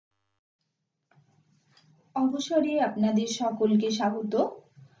অবসরে আপনাদের সকলকে স্বাগত।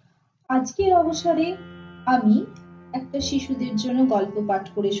 আজকের অবসরে আমি একটা শিশুদের জন্য গল্প পাঠ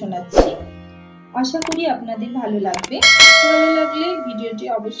করে শোনাচ্ছি। আশা করি আপনাদের ভালো লাগবে। ভালো লাগলে ভিডিওটি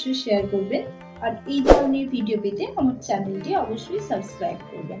অবশ্যই শেয়ার করবেন আর এই ধরনের ভিডিও পেতে আমার চ্যানেলটি অবশ্যই সাবস্ক্রাইব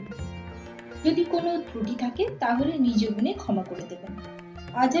করবেন। যদি কোনো ত্রুটি থাকে তাহলে নিজ গুণে ক্ষমা করে দেবেন।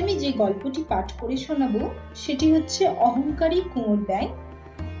 আজ আমি যে গল্পটি পাঠ করে শোনাবো সেটি হচ্ছে অহংকারী কুঁয়োর ব্যাঙ।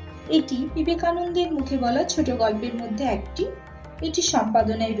 এটি বিবেকানন্দের মুখে বলা ছোট গল্পের মধ্যে একটি। এটি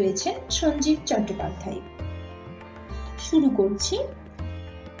সম্পাদনায় রয়েছেন সঞ্জীব চট্টোপাধ্যায়। শুরু করছি।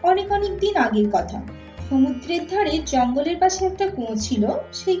 অনেক অনেক দিন আগের কথা। সমুদ্রের ধারে জঙ্গলের পাশে একটা কুয়ো ছিল।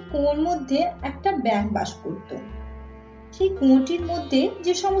 সেই কুয়োর মধ্যে একটা ব্যাঙ বাস করত। সেই কুয়োটির মধ্যে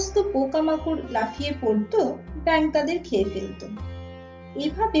যে সমস্ত পোকামাকড় লাফিয়ে পড়তো, ব্যাঙ তাদের খেয়ে ফেলত।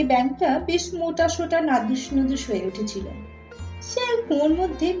 এভাবে ব্যাঙটা বেশ মোটা সোটা নাদুস নুদুস হয়ে উঠেছিল। সে কুয়োর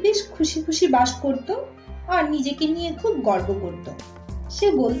মধ্যে বেশ খুশি খুশি বাস করত আর নিজেকে নিয়ে খুব গর্ব করত। সে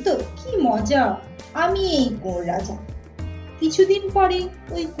বলতো, কি মজা, আমি এই কুয়োর রাজা। কিছুদিন পরে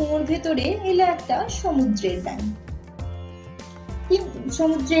ওই কুয়োর ভেতরে এলো একটা সমুদ্রের ব্যাঙ।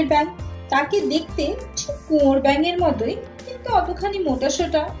 সমুদ্রের ব্যাঙ তাকে দেখতে ঠিক কুয়োর ব্যাঙের মতোই, কিন্তু অতখানি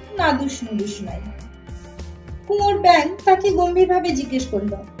মোটাসোটা নাদুস নুদুস নয়। কুয়োর ব্যাঙ তাকে গম্ভীরভাবে জিজ্ঞেস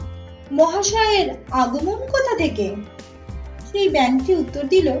করলো, মহাশয়ের আগমন কোথা থেকে? সেই ব্যাঙটি উত্তর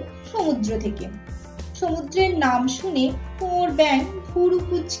দিল, সমুদ্র থেকে। সমুদ্রের নাম শুনে কুয়োর ব্যাঙ ভুরু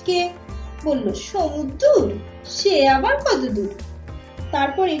কুঁচকে বলল, সমুদ্র? সে আবার কত দূর?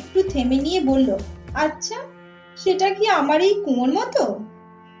 তারপর একটু থেমে নিয়ে বলল, আচ্ছা, সেটা কি আমার এই কুয়োর মতো,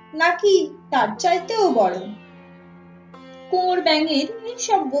 নাকি তার চাইতেও বড়? কুয়োর ব্যাঙের এই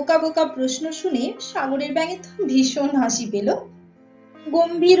সব বোকা বোকা প্রশ্ন শুনে সাগরের ব্যাঙে তো ভীষণ হাসি পেল।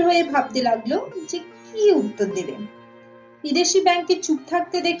 গম্ভীর হয়ে ভাবতে লাগলো যে কি উত্তর দেবে। বিদেশি ব্যাঙকে চুপ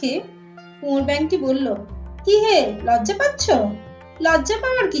থাকতে দেখে কুয়োর ব্যাঙটি বলল, কি হে, লজ্জা পাচ্ছ? লজ্জা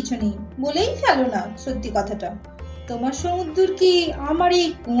পাওয়ার কিছু নেই, বলেই ফেলো না সত্যি কথাটা। তোমার সমুদ্র কি আমার এই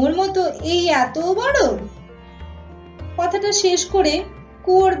কুয়োর মতো এই এত বড়? কথাটা শেষ করে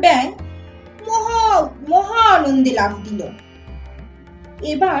কুয়োর ব্যাঙ মহা আনন্দে লাফ দিল।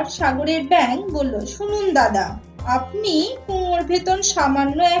 এবার সাগরের ব্যাঙ বলল, শুনুন দাদা, আপনি কুয়োর ভেতর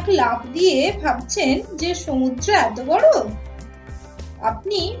সামান্য এক লাফ দিয়ে ভাবছেন যে সমুদ্র এত বড়?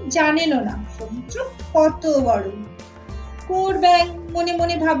 আপনি জানেনও না সমুদ্র কত বড়। কুয়োর ব্যাঙ মনে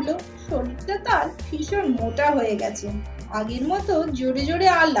মনে ভাবলো, শরীরটা তার ভীষণ মোটা হয়ে গেছে, আগের মতো জোরে জোরে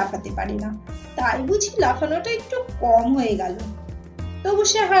আর লাফাতে পারে না, তাই বুঝি লাফানোটা একটু কম হয়ে গেল। তবু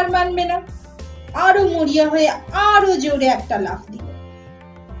সে হার মানবে না, আরো মরিয়া হয়ে আরো জোরে একটা লাফ দিল।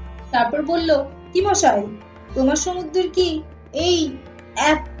 তারপর বলল, কি মশাই, তোমার সমুদ্র কি এই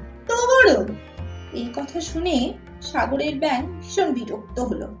এত বড়? এই কথা শুনে সাগরের ব্যাঙ ভীষণ বিরক্ত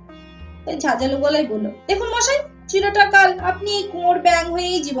হলো। তাই ঝাঁঝালো গলায় বলল, দেখুন মশাই, চিরটা কাল আপনি এই কুয়োর ব্যাঙ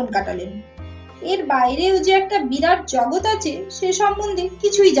হয়েই জীবন কাটালেন। এর বাইরেও যে একটা বিরাট জগৎ আছে সে সম্বন্ধে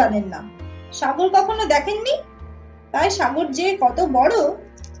কিছুই জানেন না, সাগর কখনো দেখেননি, তাই সাগর যে কত বড়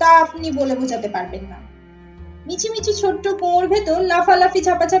তা আপনি বলে বোঝাতে পারবেন না। মিছিমিছি ছোট্ট কুয়োর ভেতর লাফালাফি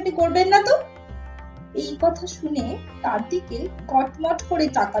ঝাপাঝাপি করবেন না তো। এই কথা শুনে তার দিকে কটমট করে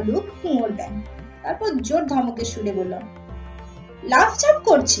তাকালো কুয়োর ব্যাঙ। তারপর জোর ধমকে সুরে বলল, লাফঝাপ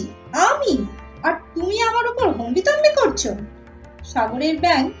করছি আমি, আর তুমি আমার উপর হম্বিতম্বি করছো? সাগরের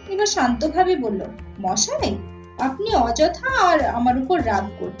ব্যাঙ এবার শান্তভাবে বলল, মশাই, আপনি অযথা আর আমার উপর রাগ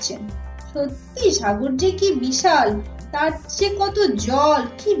করছেন। সত্যি সাগর যে কি বিশাল, তার যে কত জল,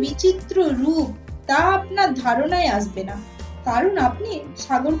 কি বিচিত্র রূপ, তা আপনার ধারণায় আসবে না, কারণ আপনি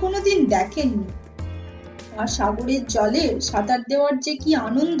সাগর কোনোদিন দেখেননি। আর সাগরের জলে সাঁতার দেওয়ার যে কি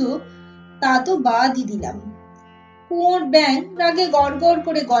আনন্দ, তা তো বাদই দিলাম। কুয়োর ব্যাঙ রাগে গড়গড়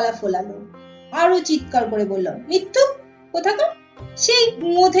করে গলা ফোলালো, আরো চিৎকার করে বলল, মিথ্যুক কোথাকার, সেই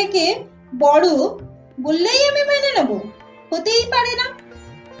কুয়ো থেকে বড় বললেই আমি মেনে নেব? হতেই পারে না।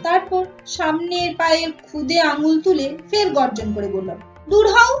 তারপর সামনের পায়ে খুদে আঙুল তুলে ফের গর্জন করে বলল, দূর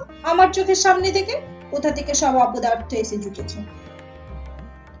হও আমার চোখের সামনে থেকে, কোথা থেকে সব অপদার্থ এসে জুটেছে।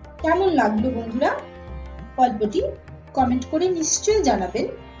 কেমন লাগলো বন্ধুরা গল্পটি? কমেন্ট করে নিশ্চয়ই জানাবেন।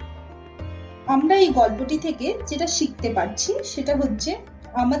 আমরা এই গল্পটি থেকে যেটা শিখতে পারছি সেটা হচ্ছে,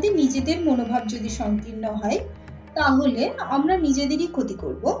 আমাদের নিজেদের মনোভাব যদি সংকীর্ণ হয় তাহলে আমরা নিজেদেরই ক্ষতি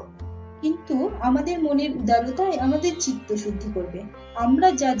করব, কিন্তু আমাদের মনের উদারতাই আমাদের চিত্ত শুদ্ধি করবে। আমরা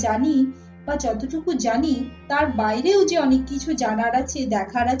যা জানি বা যতটুকু জানি তার বাইরেও যে অনেক কিছু জানার আছে,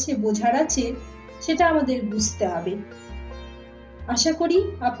 দেখার আছে, বোঝার আছে, সেটা আমাদের বুঝতে হবে। আশা করি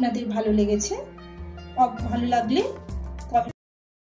আপনাদের ভালো লেগেছে। ভালো লাগলে